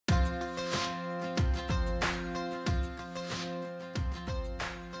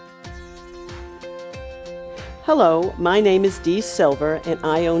Hello, my name is Dee Silver and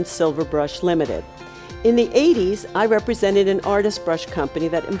I own Silver Brush Limited. In the 80s, I represented an artist brush company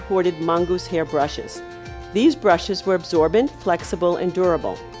that imported mongoose hair brushes. These brushes were absorbent, flexible, and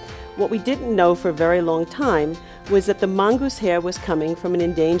durable. What we didn't know for a very long time was that the mongoose hair was coming from an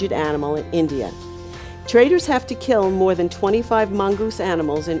endangered animal in India. Traders have to kill more than 25 mongoose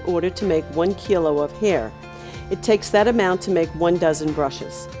animals in order to make 1 kilo of hair. It takes that amount to make 1 dozen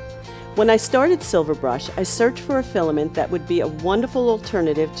brushes. When I started Silver Brush, I searched for a filament that would be a wonderful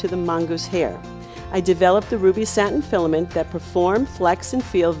alternative to the mongoose hair. I developed the ruby satin filament that perform, flex, and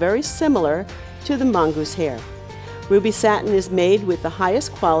feel very similar to the mongoose hair. Ruby satin is made with the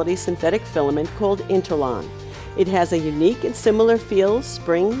highest quality synthetic filament called Interlon. It has a unique and similar feel,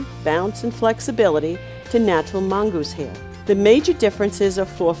 spring, bounce, and flexibility to natural mongoose hair. The major differences are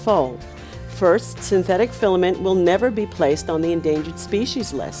fourfold. First, synthetic filament will never be placed on the endangered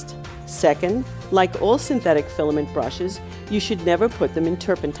species list. Second, like all synthetic filament brushes, you should never put them in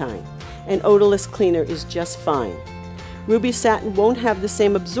turpentine. An odorless cleaner is just fine. Ruby satin won't have the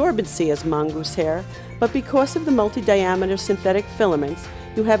same absorbency as mongoose hair, but because of the multi-diameter synthetic filaments,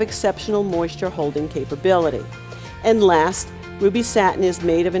 you have exceptional moisture holding capability. And last, ruby satin is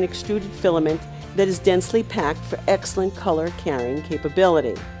made of an extruded filament that is densely packed for excellent color carrying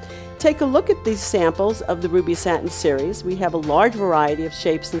capability. Take a look at these samples of the Ruby Satin series. We have a large variety of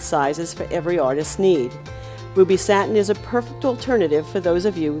shapes and sizes for every artist's need. Ruby Satin is a perfect alternative for those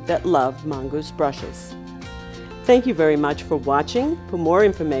of you that love mongoose brushes. Thank you very much for watching. For more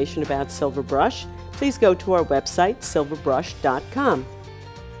information about Silver Brush, please go to our website, silverbrush.com.